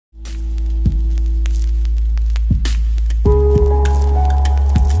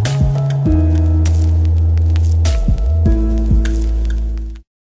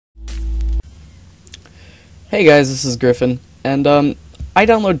Hey guys, this is Griffin, and I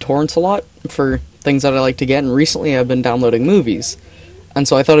download torrents a lot for things that I like to get, and recently I've been downloading movies, and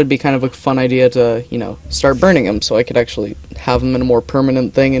so I thought it'd be kind of a fun idea to, start burning them so I could actually have them in a more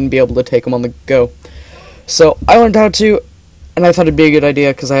permanent thing and be able to take them on the go. So I learned how to, and I thought it'd be a good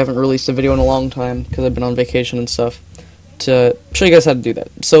idea because I haven't released a video in a long time because I've been on vacation and stuff, to show you guys how to do that.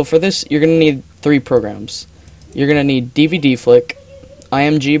 So for this, you're going to need 3 programs. You're going to need DVD Flick,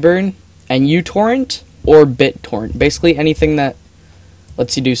 IMGburn, and uTorrent, or BitTorrent. Basically anything that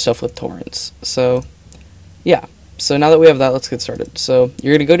lets you do stuff with torrents. So, yeah. So now that we have that, let's get started. So,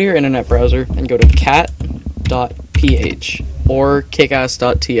 you're going to go to your internet browser and go to kat.ph or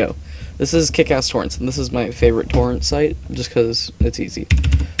kickass.to. This is Kickass Torrents, and this is my favorite torrent site, just because it's easy.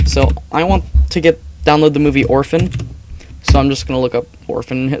 So, I want to download the movie Orphan, so I'm just going to look up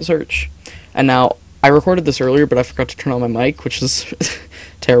Orphan and hit search. And now, I recorded this earlier, but I forgot to turn on my mic, which is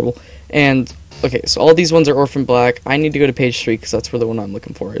terrible. And okay, so all these ones are Orphan Black. I need to go to page 3 because that's where the one I'm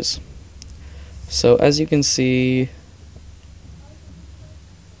looking for is. So as you can see,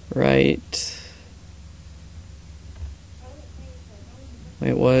 right.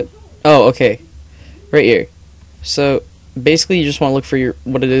 Wait, what? Oh, okay, right here. So basically, you just want to look for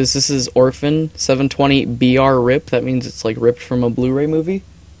what it is. This is Orphan 720 BR RIP. That means it's like ripped from a Blu-ray movie,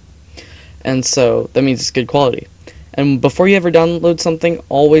 and so that means it's good quality. And before you ever download something,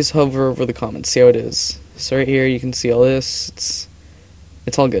 always hover over the comments, see how it is. So right here, you can see all this.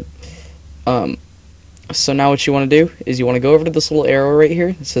 It's all good. So now what you want to do is you want to go over to this little arrow right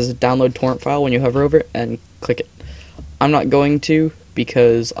here. It says download torrent file when you hover over it, and click it. I'm not going to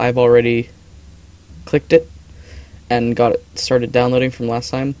because I've already clicked it and got it started downloading from last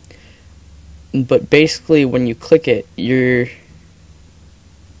time. But basically, when you click it, okay,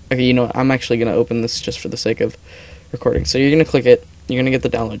 I'm actually going to open this just for the sake of recording. So you're going to click it, you're going to get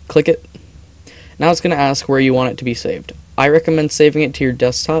the download, click it. Now it's going to ask where you want it to be saved. I recommend saving it to your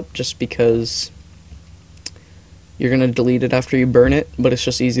desktop just because you're going to delete it after you burn it, but it's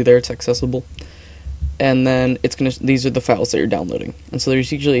just easy there, it's accessible. And then these are the files that you're downloading. And so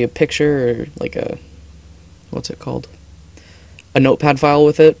there's usually a picture or like what's it called? A notepad file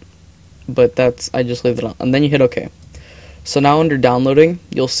with it, but I just leave it on. And then you hit OK. So now under downloading,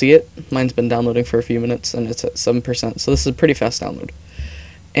 you'll see it. Mine's been downloading for a few minutes, and it's at 7%, so this is a pretty fast download.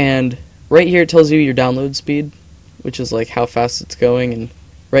 And right here it tells you your download speed, which is like how fast it's going, and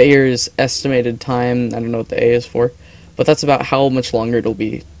right here is estimated time. I don't know what the A is for, but that's about how much longer it'll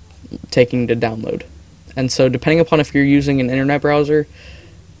be taking to download. And so depending upon if you're using an internet browser,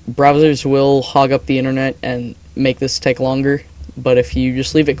 browsers will hog up the internet and make this take longer, but if you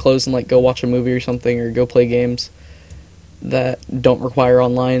just leave it closed and like go watch a movie or something, or go play games that don't require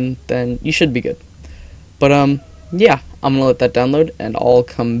online, then you should be good. But yeah, I'm gonna let that download, and I'll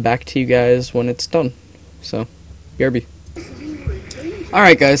come back to you guys when it's done. So, BRB.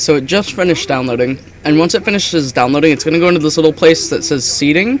 Alright guys, so it just finished downloading, and once it finishes downloading, it's gonna go into this little place that says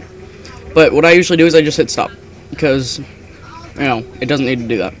seating, but what I usually do is I just hit stop, because, it doesn't need to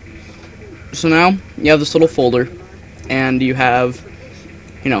do that. So now, you have this little folder, and you have,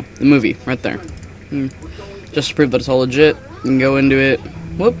 the movie right there. Just to prove that it's all legit, you can go into it.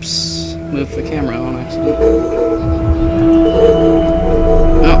 Whoops, move the camera on accident.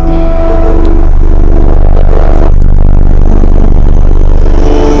 Oh.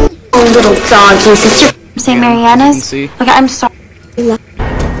 Oh, little doggy, sister. St. Mariana's? Okay, I'm sorry.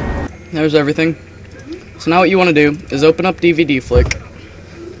 There's everything. So now what you want to do is open up DVD Flick,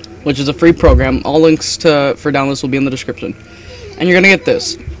 which is a free program. All links for downloads will be in the description. And you're going to get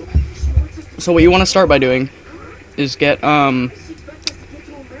this. So what you want to start by doing is get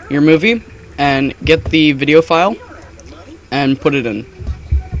your movie and get the video file and put it in.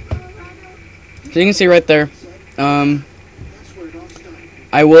 So you can see right there, I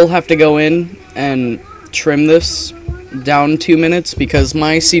will have to go in and trim this down 2 minutes because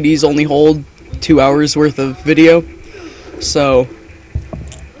my CDs only hold 2 hours worth of video. So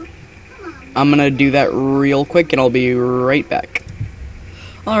I'm gonna do that real quick and I'll be right back.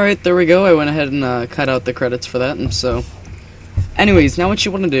 Alright, there we go. I went ahead and cut out the credits for that, and so anyways, now what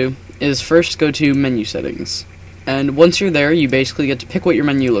you want to do is first go to menu settings, and once you're there, you basically get to pick what your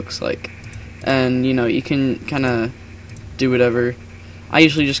menu looks like, and you can kind of do whatever. I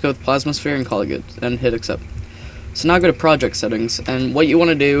usually just go with Plasmasphere and call it good and hit accept. So now go to project settings, and what you want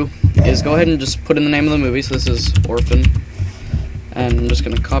to do is go ahead and just put in the name of the movie. So this is Orphan, and I'm just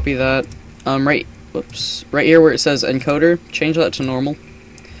gonna copy that. Right here where it says encoder, change that to normal.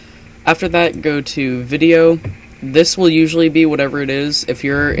 After that, go to video. This will usually be whatever it is. If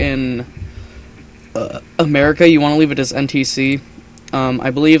you're in America, you want to leave it as NTC.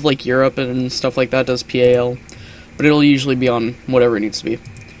 I believe like Europe and stuff like that does PAL, but it'll usually be on whatever it needs to be.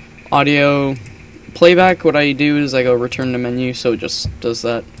 Audio playback, what I do is I go return to menu, so it just does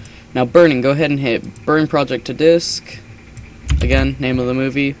that. Now burning, go ahead and hit burn project to disk, again, name of the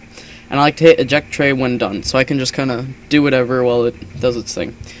movie, and I like to hit eject tray when done, so I can just kind of do whatever while it does its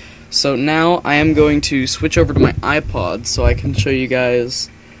thing. So now I am going to switch over to my iPod so I can show you guys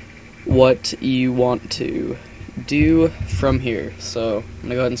what you want to do from here. So I'm going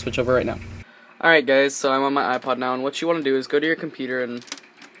to go ahead and switch over right now. Alright guys, so I'm on my iPod now, and what you want to do is go to your computer and,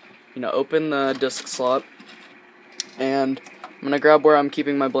 open the disk slot, and I'm going to grab where I'm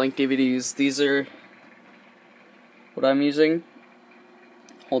keeping my blank DVDs. These are what I'm using.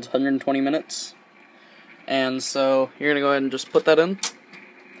 Holds 120 minutes. And so you're going to go ahead and just put that in.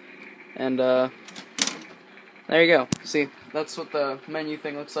 And there you go. See, that's what the menu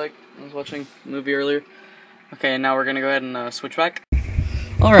thing looks like. I was watching a movie earlier. Okay, now we're going to go ahead and switch back.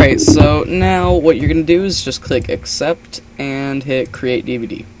 Alright, so now what you're going to do is just click accept and hit create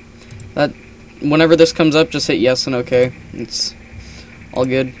DVD. Whenever this comes up, just hit yes and okay. It's all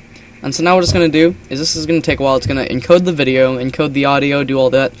good. And so now what it's going to do is this is going to take a while. It's going to encode the video, encode the audio, do all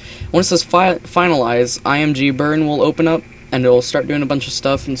that. When it says finalize, IMG burn will open up and it will start doing a bunch of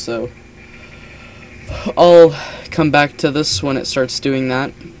stuff, and so I'll come back to this when it starts doing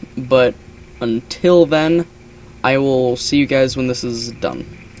that, but until then, I will see you guys when this is done.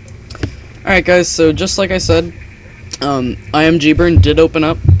 Alright guys, so just like I said, IMG burn did open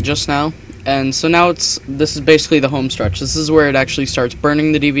up just now, and so now this is basically the home stretch. This is where it actually starts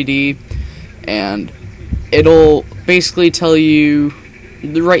burning the DVD, and it'll basically tell you,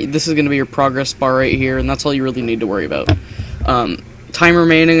 this is going to be your progress bar right here, and that's all you really need to worry about. Time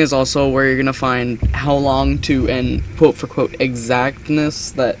remaining is also where you're going to find how long to, and quote for quote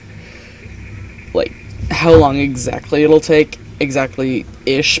exactness, that, like, how long exactly it'll take,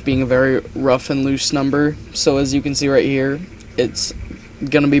 exactly-ish being a very rough and loose number. So as you can see right here, it's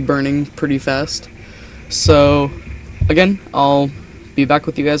going to be burning pretty fast. So, again, I'll be back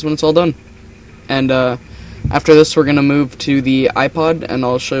with you guys when it's all done. And, after this, we're going to move to the iPod, and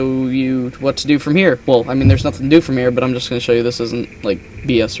I'll show you what to do from here. Well, I mean, there's nothing to do from here, but I'm just going to show you this isn't, like,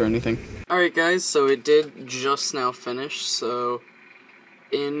 BS or anything. Alright, guys, so it did just now finish, so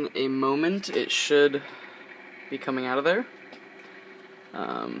in a moment, it should be coming out of there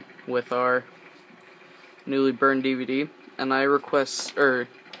with our newly burned DVD. And I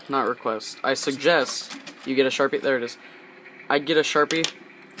I suggest you get a Sharpie. There it is. I'd get a Sharpie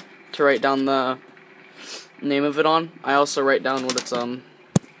to write down the name of it on. I also write down what it's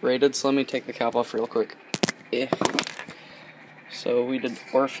rated, so let me take the cap off real quick. So we did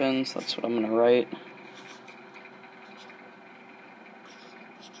orphans, that's what I'm gonna write.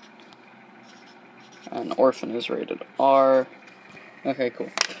 An orphan is rated R. Okay,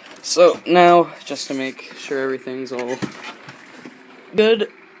 cool. So now, just to make sure everything's all good,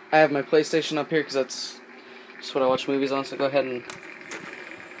 I have my PlayStation up here because that's just what I watch movies on, so go ahead and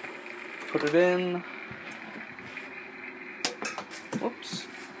put it in. Whoops.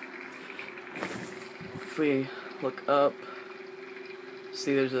 If we look up,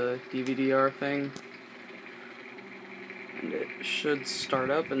 see there's a DVD-R thing, and it should start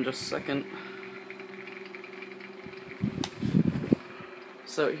up in just a second.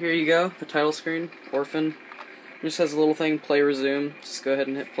 So here you go, the title screen, Orphan. It just has a little thing, play resume. Just go ahead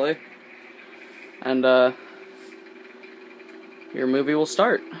and hit play. And your movie will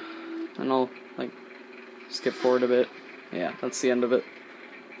start. And I'll like skip forward a bit. Yeah, that's the end of it.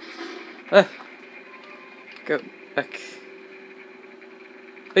 Go back.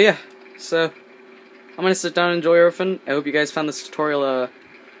 But yeah, so I'm gonna sit down and enjoy Orphan. I hope you guys found this tutorial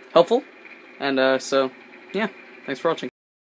helpful. And so yeah, thanks for watching.